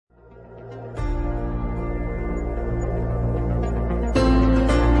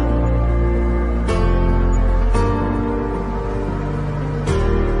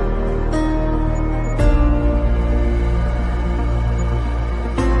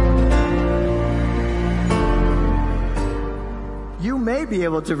may be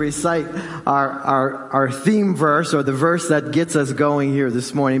able to recite our theme verse, or the verse that gets us going here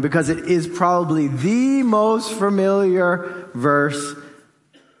this morning, because it is probably the most familiar verse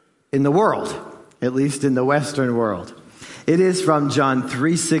in the world, at least in the Western world. It is from John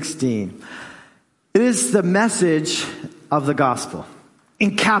 3:16. It is the message of the gospel,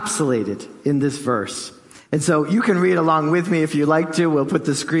 encapsulated in this verse. And so you can read along with me if you like to. We'll put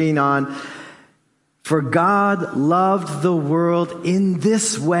the screen on. For God loved the world in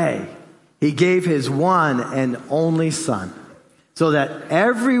this way. He gave his one and only Son, so that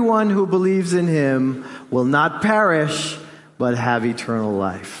everyone who believes in him will not perish, but have eternal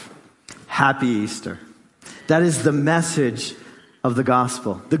life. Happy Easter. That is the message of the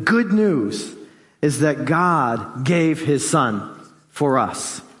gospel. The good news is that God gave his Son for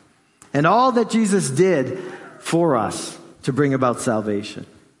us, and all that Jesus did for us to bring about salvation.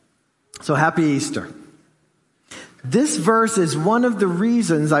 So happy Easter. This verse is one of the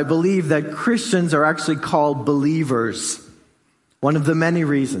reasons I believe that Christians are actually called believers. One of the many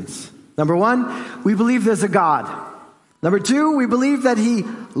reasons. Number one, we believe there's a God. Number two, we believe that he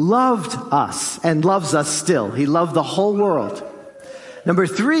loved us and loves us still. He loved the whole world. Number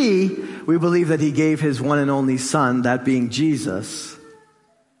three, we believe that he gave his one and only Son, that being Jesus.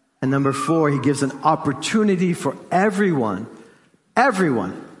 And number four, he gives an opportunity for everyone,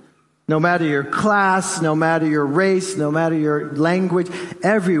 no matter your class, no matter your race, no matter your language,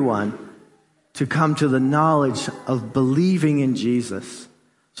 everyone, to come to the knowledge of believing in Jesus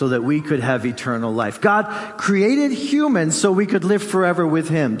so that we could have eternal life. God created humans so we could live forever with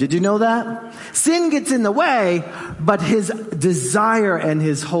him. Did you know that? Sin gets in the way, but his desire and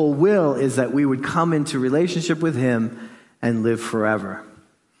his whole will is that we would come into relationship with him and live forever.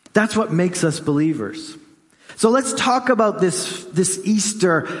 That's what makes us believers. So let's talk about this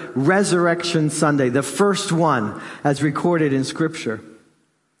Easter Resurrection Sunday, the first one as recorded in Scripture.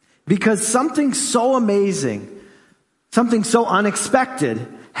 Because something so amazing, something so unexpected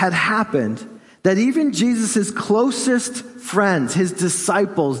had happened that even Jesus' closest friends, his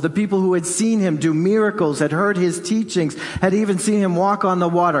disciples, the people who had seen him do miracles, had heard his teachings, had even seen him walk on the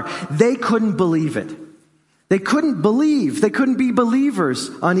water, they couldn't believe it. They couldn't believe. They couldn't be believers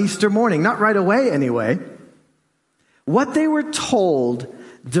on Easter morning. Not right away, anyway. What they were told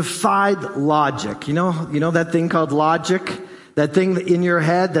defied logic. You know that thing called logic? That thing in your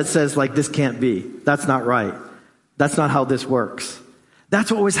head that says, like, this can't be. That's not right. That's not how this works.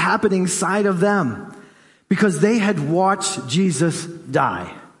 That's what was happening inside of them. Because they had watched Jesus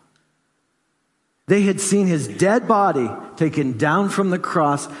die. They had seen his dead body taken down from the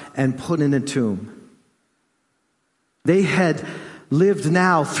cross and put in a tomb. They had lived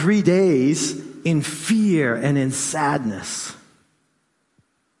now 3 days in fear and in sadness.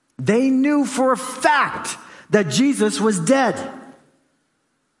 They knew for a fact that Jesus was dead.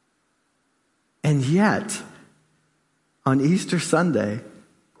 And yet, on Easter Sunday,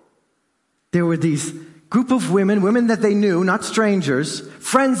 there were these group of women that they knew, not strangers,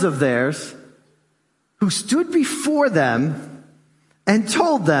 friends of theirs, who stood before them and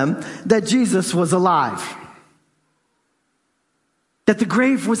told them that Jesus was alive. That the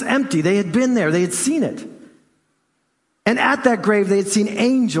grave was empty. They had been there. They had seen it. And at that grave, they had seen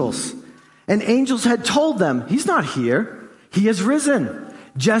angels. And angels had told them, he's not here. He has risen,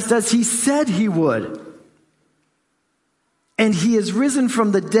 just as he said he would. And he is risen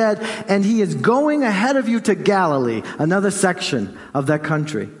from the dead, and he is going ahead of you to Galilee, another section of that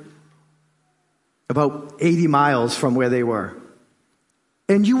country, about 80 miles from where they were.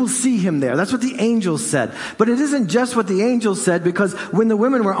 And you will see him there. That's what the angels said. But it isn't just what the angels said, because when the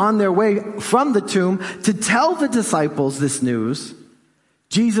women were on their way from the tomb to tell the disciples this news,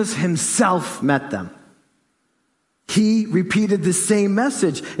 Jesus himself met them. He repeated the same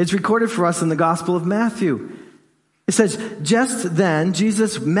message. It's recorded for us in the Gospel of Matthew. It says, just then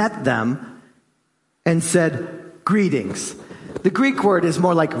Jesus met them and said, greetings. The Greek word is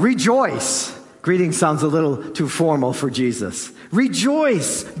more like rejoice. Greeting sounds a little too formal for Jesus.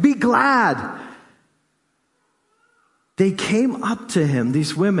 Rejoice, be glad. They came up to him,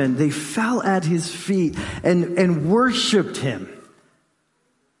 these women, they fell at his feet and worshiped him.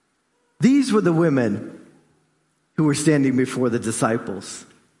 These were the women who were standing before the disciples,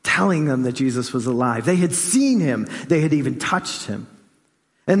 telling them that Jesus was alive. They had seen him. They had even touched him.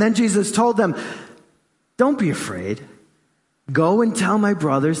 And then Jesus told them, don't be afraid. Go and tell my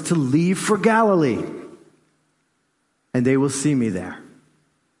brothers to leave for Galilee, and they will see me there.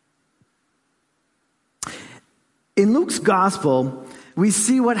 In Luke's gospel, we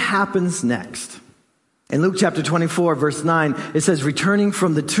see what happens next. In Luke chapter 24, verse 9, it says, returning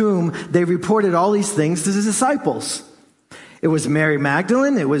from the tomb, they reported all these things to the disciples. It was Mary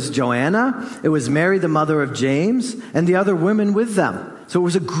Magdalene, it was Joanna, it was Mary, the mother of James, and the other women with them. So it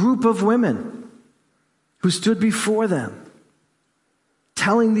was a group of women who stood before them,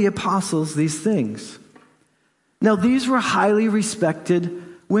 telling the apostles these things. Now, these were highly respected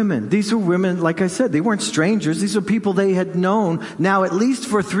women. These were women, like I said, they weren't strangers. These were people they had known now at least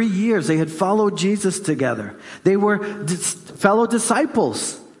for 3 years. They had followed Jesus together. They were fellow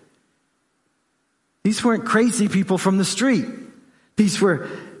disciples. These weren't crazy people from the street. These were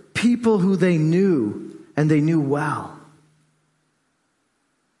people who they knew, and they knew well.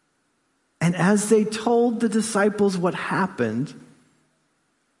 And as they told the disciples what happened,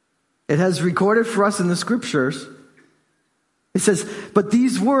 it has recorded for us in the scriptures. It says, but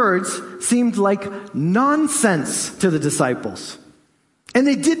these words seemed like nonsense to the disciples. And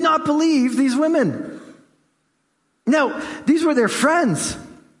they did not believe these women. Now, these were their friends.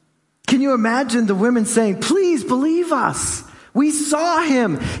 Can you imagine the women saying, please believe us. We saw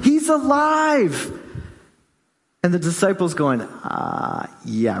him. He's alive. And the disciples going,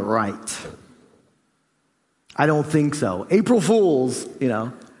 yeah, right. I don't think so. April Fools,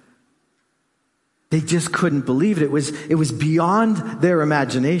 They just couldn't believe it. It was beyond their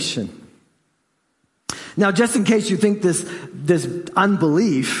imagination. Now, just in case you think this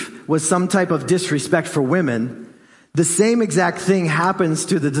unbelief was some type of disrespect for women, the same exact thing happens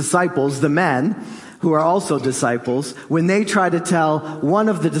to the disciples, the men, who are also disciples, when they try to tell one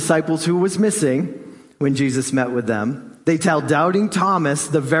of the disciples who was missing when Jesus met with them. They tell doubting Thomas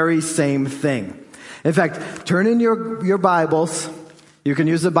the very same thing. In fact, turn in your Bibles. You can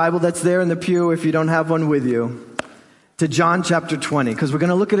use the Bible that's there in the pew if you don't have one with you, to John chapter 20, because we're going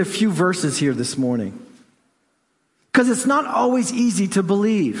to look at a few verses here this morning. Because it's not always easy to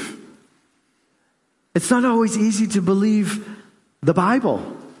believe. It's not always easy to believe the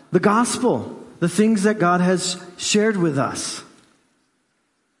Bible, the gospel, the things that God has shared with us.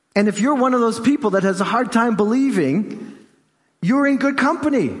 And if you're one of those people that has a hard time believing, you're in good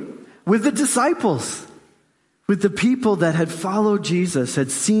company with the disciples, with the people that had followed Jesus,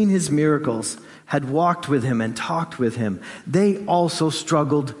 had seen his miracles, had walked with him and talked with him. They also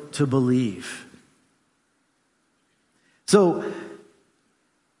struggled to believe. So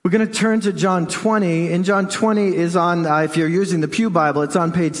we're going to turn to John 20. And John 20 is on, if you're using the Pew Bible, it's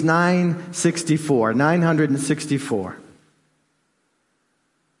on page 964.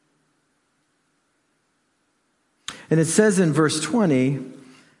 And it says in verse 20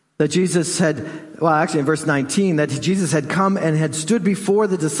 that Jesus had, well, actually in verse 19, that Jesus had come and had stood before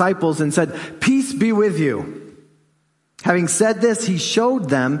the disciples and said, "Peace be with you." Having said this, he showed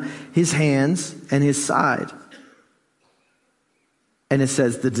them his hands and his side. And it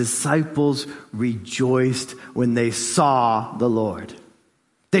says, the disciples rejoiced when they saw the Lord.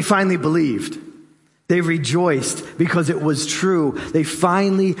 They finally believed. They rejoiced because it was true. They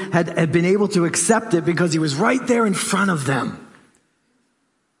finally had been able to accept it because he was right there in front of them.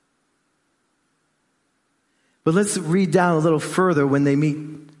 But let's read down a little further when they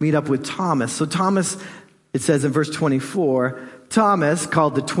meet up with Thomas. So Thomas, it says in verse 24, Thomas,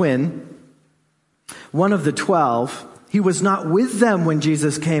 called the twin, one of the 12, he was not with them when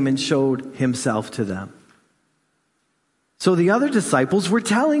Jesus came and showed himself to them. So the other disciples were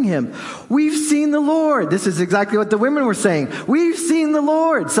telling him, "We've seen the Lord." This is exactly what the women were saying. "We've seen the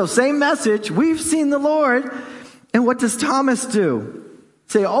Lord." So same message. We've seen the Lord. And what does Thomas do?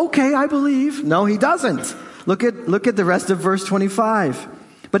 Say, "Okay, I believe." No, he doesn't. Look at the rest of verse 25.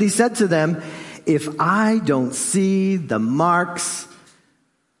 But he said to them, "If I don't see the marks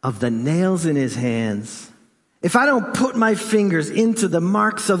of the nails in his hands, if I don't put my fingers into the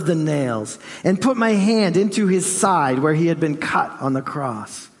marks of the nails and put my hand into his side where he had been cut on the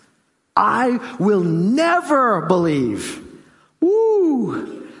cross, I will never believe."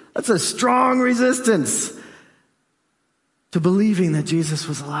 Woo! That's a strong resistance to believing that Jesus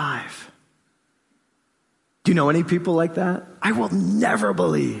was alive. Do you know any people like that? I will never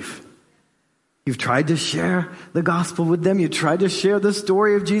believe. You've tried to share the gospel with them. You tried to share the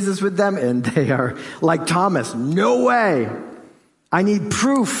story of Jesus with them, and they are like Thomas. No way. I need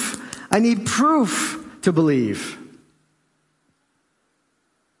proof. I need proof to believe.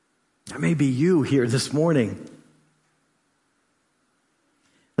 That may be you here this morning.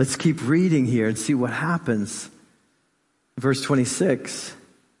 Let's keep reading here and see what happens. Verse 26.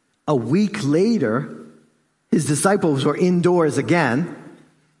 A week later, his disciples were indoors again,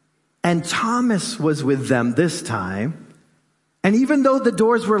 and Thomas was with them this time. And even though the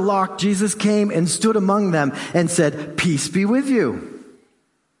doors were locked, Jesus came and stood among them and said, "Peace be with you."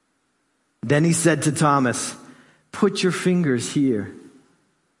 Then he said to Thomas, "Put your fingers here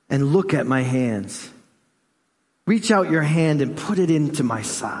and look at my hands. Reach out your hand and put it into my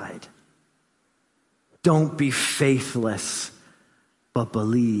side. Don't be faithless, but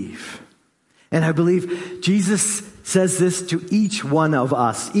believe. And I believe Jesus says this to each one of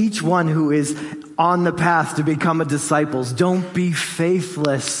us, each one who is on the path to become a disciple. Don't be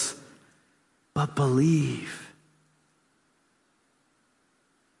faithless, but believe.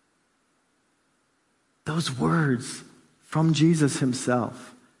 Those words from Jesus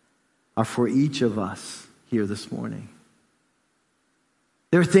himself are for each of us here this morning.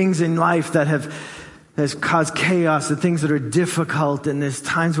 There are things in life that has caused chaos, the things that are difficult, and there's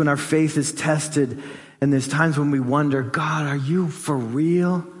times when our faith is tested, and there's times when we wonder, God, are you for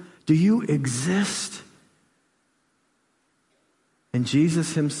real? Do you exist? And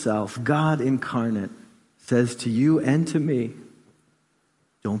Jesus himself, God incarnate, says to you and to me,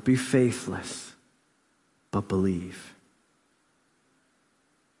 don't be faithless, but believe.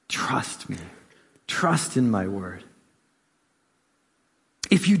 Trust me. Trust in my word.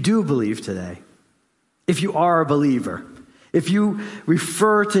 If you do believe today, if you are a believer, if you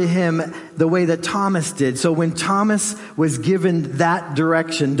refer to him the way that Thomas did. So when Thomas was given that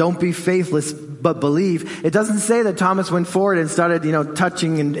direction, don't be faithless, but believe, it doesn't say that Thomas went forward and started,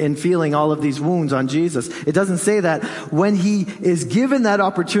 touching and feeling all of these wounds on Jesus. It doesn't say that. When he is given that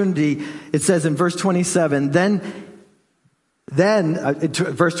opportunity, it says in verse 27,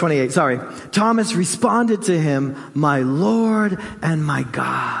 verse 28, Thomas responded to him, my Lord and my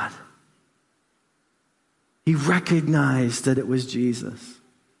God. He recognized that it was Jesus.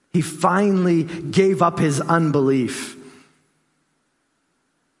 He finally gave up his unbelief.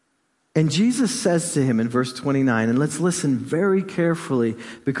 And Jesus says to him in verse 29, and let's listen very carefully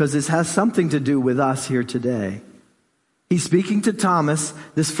because this has something to do with us here today. He's speaking to Thomas.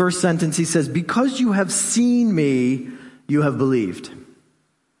 This first sentence, he says, because you have seen me, you have believed.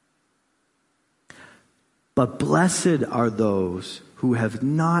 But blessed are those who have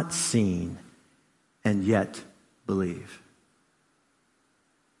not seen and yet believe.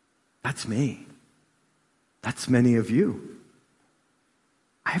 That's me. That's many of you.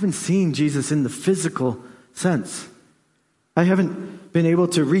 I haven't seen Jesus in the physical sense. I haven't been able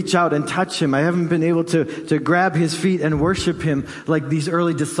to reach out and touch him. I haven't been able to grab his feet and worship him like these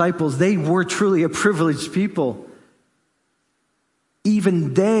early disciples. They were truly a privileged people.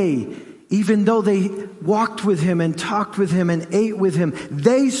 Even though they walked with him and talked with him and ate with him,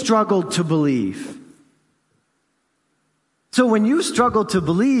 they struggled to believe. So when you struggle to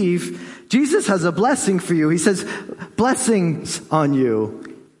believe, Jesus has a blessing for you. He says, blessings on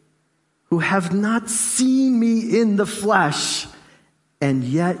you who have not seen me in the flesh, and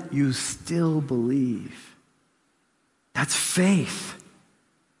yet you still believe. That's faith.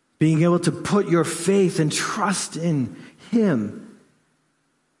 Being able to put your faith and trust in him.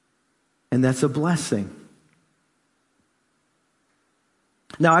 And that's a blessing.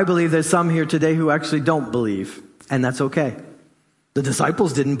 Now, I believe there's some here today who actually don't believe. And that's okay. The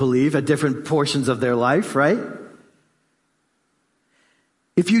disciples didn't believe at different portions of their life, right?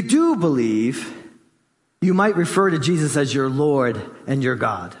 If you do believe, you might refer to Jesus as your Lord and your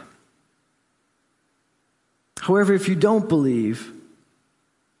God. However, if you don't believe,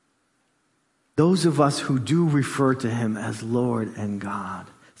 those of us who do refer to him as Lord and God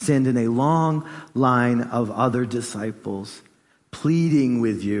stand in a long line of other disciples pleading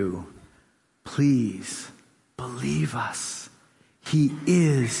with you, please believe us. He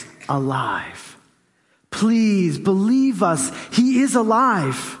is alive. Please believe us. He is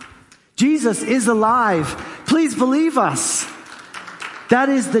alive. Jesus is alive. Please believe us. That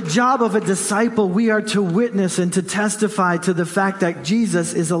is the job of a disciple. We are to witness and to testify to the fact that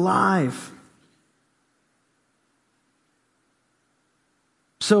Jesus is alive.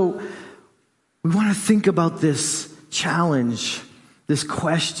 So we want to think about this challenge, this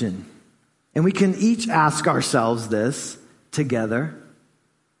question. And we can each ask ourselves this together.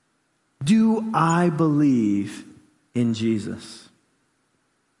 Do I believe in Jesus?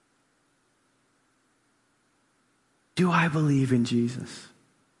 Do I believe in Jesus?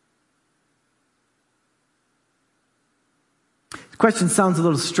 The question sounds a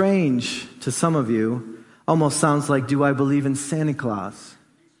little strange to some of you. Almost sounds like, do I believe in Santa Claus?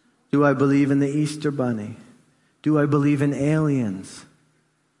 Do I believe in the Easter Bunny? Do I believe in aliens?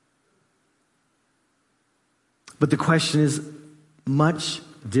 But the question is much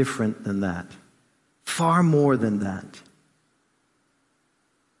different than that. Far more than that.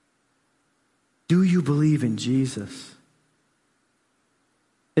 Do you believe in Jesus?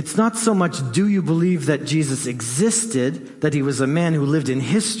 It's not so much do you believe that Jesus existed, that he was a man who lived in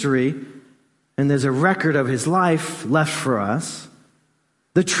history, and there's a record of his life left for us.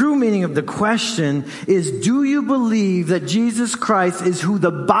 The true meaning of the question is, do you believe that Jesus Christ is who the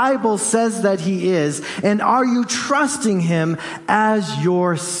Bible says that he is? And are you trusting him as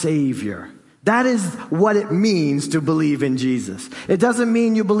your Savior? That is what it means to believe in Jesus. It doesn't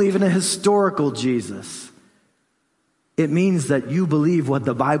mean you believe in a historical Jesus. It means that you believe what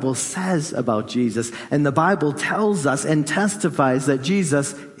the Bible says about Jesus. And the Bible tells us and testifies that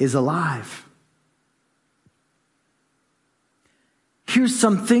Jesus is alive. Here's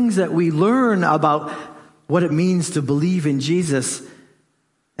some things that we learn about what it means to believe in Jesus.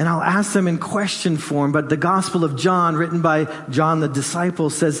 And I'll ask them in question form, but the Gospel of John, written by John the disciple,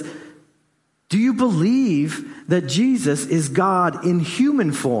 says, do you believe that Jesus is God in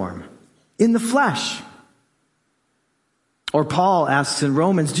human form, in the flesh? Or Paul asks in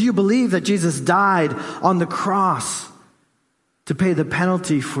Romans, do you believe that Jesus died on the cross to pay the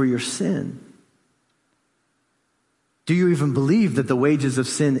penalty for your sin? Do you even believe that the wages of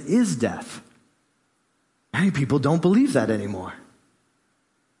sin is death? Many people don't believe that anymore.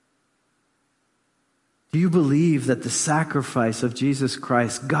 Do you believe that the sacrifice of Jesus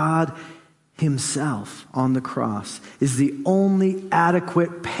Christ, God himself on the cross, is the only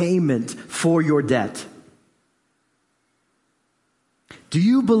adequate payment for your debt? Do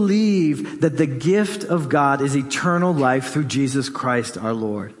you believe that the gift of God is eternal life through Jesus Christ our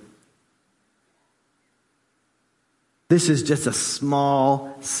Lord? This is just a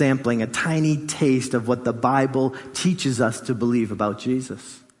small sampling, a tiny taste of what the Bible teaches us to believe about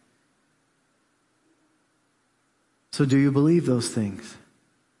Jesus. So do you believe those things?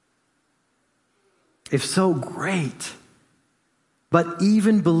 If so, great. But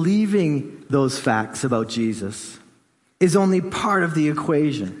even believing those facts about Jesus is only part of the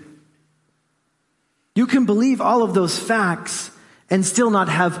equation. You can believe all of those facts and still not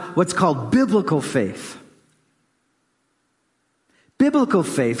have what's called biblical faith. Biblical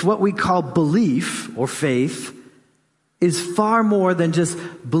faith, what we call belief or faith, is far more than just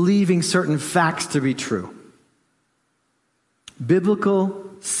believing certain facts to be true. Biblical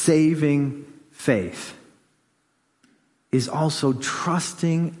saving faith is also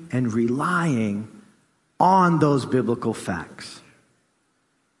trusting and relying on those biblical facts.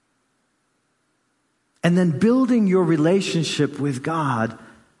 And then building your relationship with God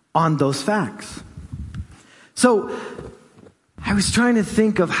on those facts. So, I was trying to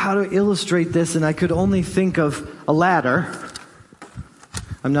think of how to illustrate this, and I could only think of a ladder.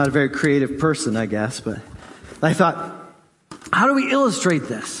 I'm not a very creative person, I guess, but I thought, how do we illustrate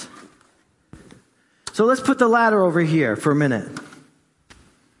this? So let's put the ladder over here for a minute.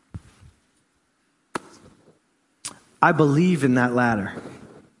 I believe in that ladder.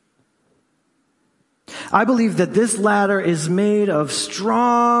 I believe that this ladder is made of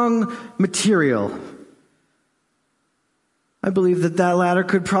strong material. I believe that that ladder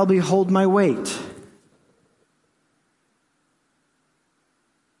could probably hold my weight.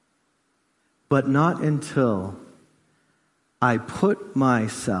 But not until I put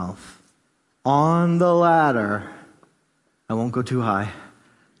myself on the ladder. I won't go too high.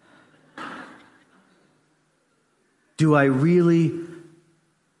 Do I really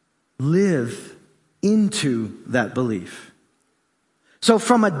live into that belief? So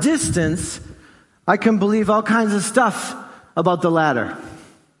from a distance, I can believe all kinds of stuff about the ladder.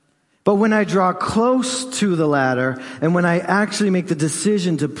 But when I draw close to the ladder, and when I actually make the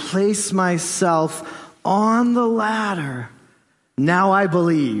decision to place myself on the ladder, now I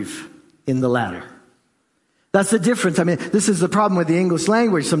believe in the ladder. That's the difference. I mean, this is the problem with the English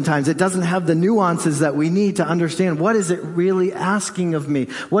language sometimes. It doesn't have the nuances that we need to understand. What is it really asking of me?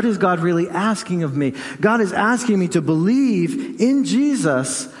 What is God really asking of me? God is asking me to believe in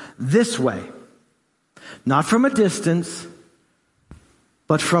Jesus this way. Not from a distance,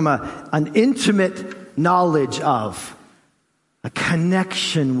 but from an intimate knowledge of, a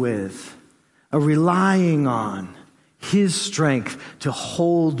connection with, a relying on His strength to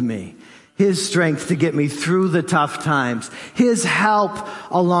hold me, His strength to get me through the tough times, His help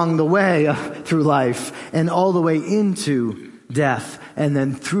along the way through life and all the way into death, and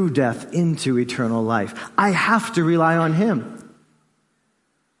then through death into eternal life. I have to rely on Him.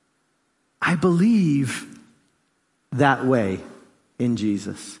 I believe that way in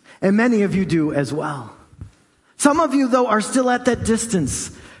Jesus. And many of you do as well. Some of you, though, are still at that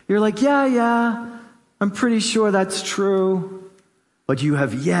distance. You're like, yeah, I'm pretty sure that's true. But you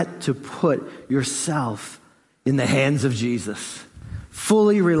have yet to put yourself in the hands of Jesus,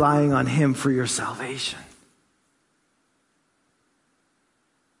 fully relying on Him for your salvation.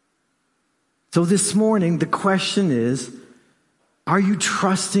 So this morning, the question is, are you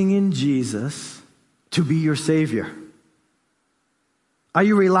trusting in Jesus to be your Savior? Are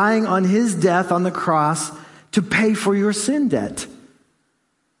you relying on his death on the cross to pay for your sin debt?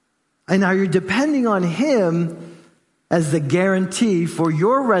 And are you depending on him as the guarantee for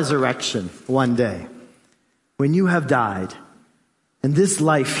your resurrection one day when you have died and this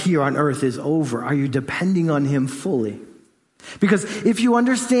life here on earth is over? Are you depending on him fully? Because if you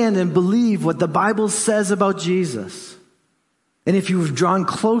understand and believe what the Bible says about Jesus, and if you've drawn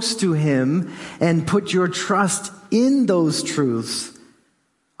close to him and put your trust in those truths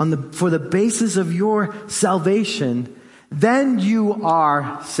for the basis of your salvation, then you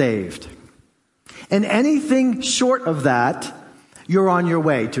are saved. And anything short of that, you're on your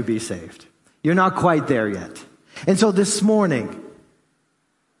way to be saved. You're not quite there yet. And so this morning,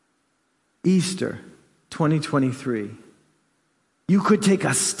 Easter 2023, you could take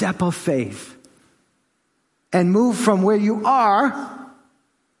a step of faith and move from where you are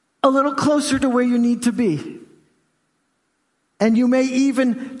a little closer to where you need to be. And you may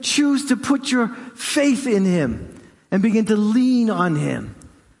even choose to put your faith in him and begin to lean on him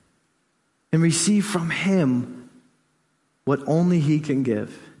and receive from him what only he can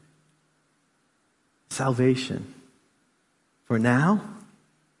give. Salvation for now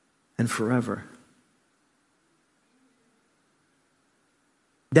and forever.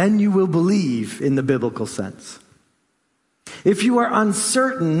 Then you will believe in the biblical sense. If you are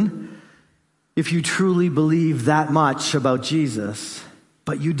uncertain if you truly believe that much about Jesus,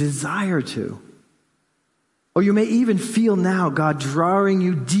 but you desire to, or you may even feel now God drawing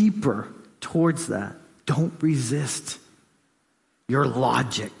you deeper towards that, don't resist your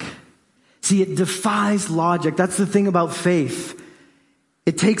logic. See, it defies logic. That's the thing about faith.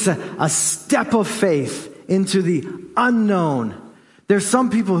 It takes a step of faith into the unknown. There's some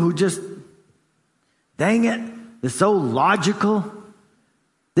people who just, dang it, they're so logical.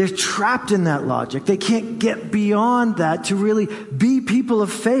 They're trapped in that logic. They can't get beyond that to really be people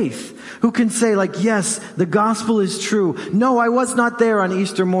of faith who can say, like, yes, the gospel is true. No, I was not there on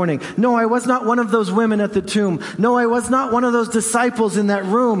Easter morning. No, I was not one of those women at the tomb. No, I was not one of those disciples in that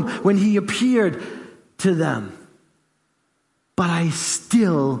room when he appeared to them. But I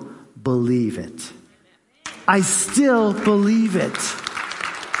still believe it. I still believe it.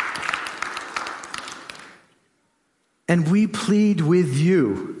 And we plead with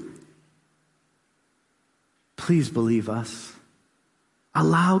you, please believe us.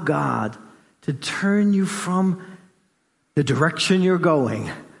 Allow God to turn you from the direction you're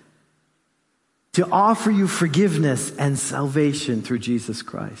going, to offer you forgiveness and salvation through Jesus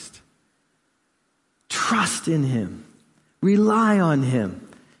Christ. Trust in him. Rely on him.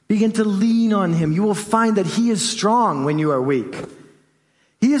 Begin to lean on him. You will find that he is strong when you are weak.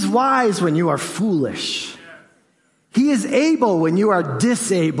 He is wise when you are foolish. He is able when you are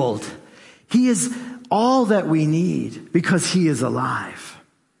disabled. He is all that we need because he is alive.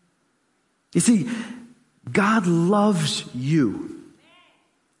 You see, God loves you.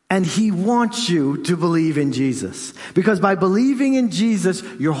 And he wants you to believe in Jesus. Because by believing in Jesus,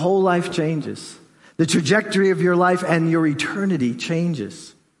 your whole life changes. The trajectory of your life and your eternity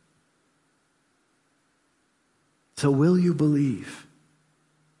changes. So will you believe?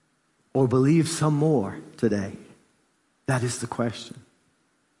 Or believe some more today? That is the question.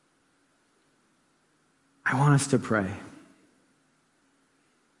 I want us to pray.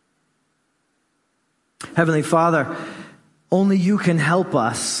 Heavenly Father, only you can help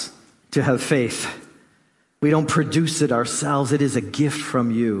us to have faith. We don't produce it ourselves. It is a gift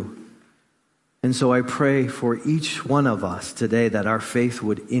from you. And so I pray for each one of us today that our faith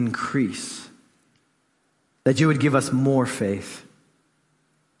would increase, that you would give us more faith.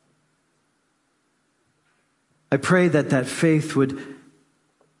 I pray that that faith would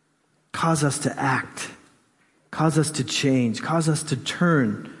cause us to act, cause us to change, cause us to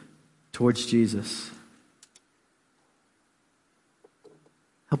turn towards Jesus.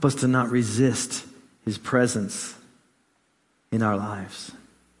 Help us to not resist his presence in our lives.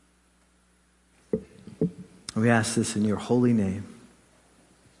 We ask this in your holy name.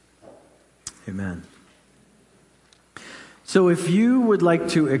 Amen. So if you would like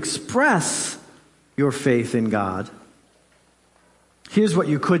to express your faith in God, here's what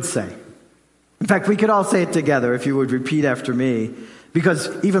you could say. In fact, we could all say it together if you would repeat after me, because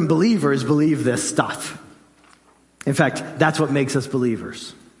even believers believe this stuff. In fact, that's what makes us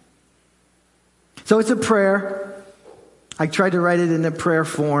believers. So it's a prayer. I tried to write it in a prayer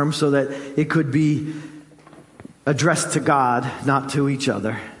form so that it could be addressed to God, not to each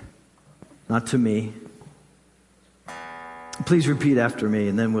other, not to me. Please repeat after me,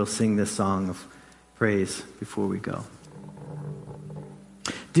 and then we'll sing this song of praise before we go.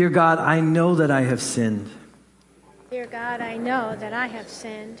 Dear God, I know that I have sinned. Dear God, I know that I have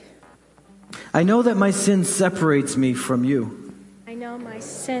sinned. I know that my sin separates me from you. I know my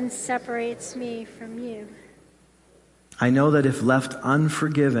sin separates me from you. I know that if left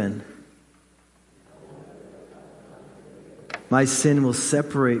unforgiven, my sin will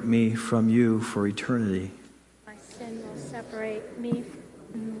separate me from you for eternity. My sin will separate me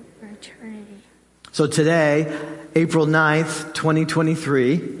from you for eternity. So today, April 9th,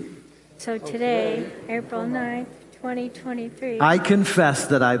 2023, So today, April 9th, 2023, I confess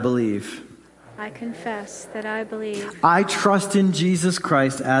that I believe. I confess that I believe. I trust in Jesus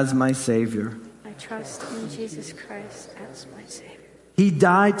Christ as my Savior. I trust in Jesus Christ as my Savior. He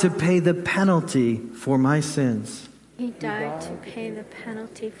died to pay the penalty for my sins. He died to pay the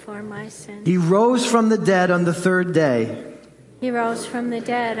penalty for my sins. He rose from the dead on the third day. He rose from the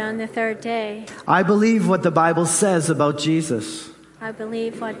dead on the third day. I believe what the Bible says about Jesus. I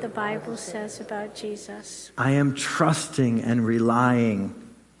believe what the Bible says about Jesus. I am trusting and relying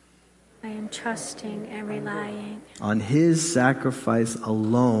I am trusting and relying on His sacrifice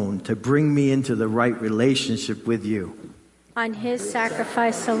alone to bring me into the right relationship with you. on His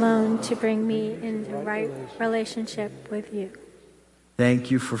sacrifice alone to bring me in the right relationship with you. Thank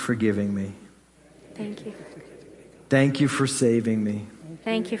you for forgiving me. Thank you. Thank you for saving me.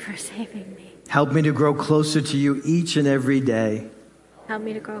 Thank you for saving me. Help me to grow closer to you each and every day Help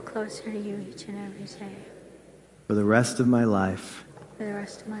me to grow closer to you each and every day for the rest of my life. for the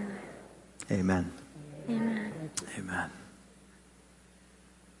rest of my life. Amen. Amen. Amen.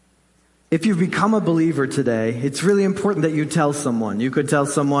 If you've become a believer today, it's really important that you tell someone. You could tell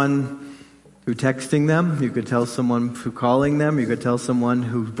someone through texting them. You could tell someone through calling them. You could tell someone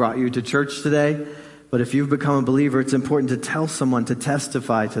who brought you to church today. But if you've become a believer, it's important to tell someone to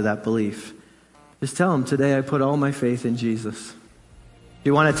testify to that belief. Just tell them, today I put all my faith in Jesus. If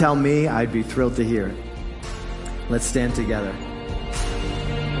you want to tell me, I'd be thrilled to hear it. Let's stand together.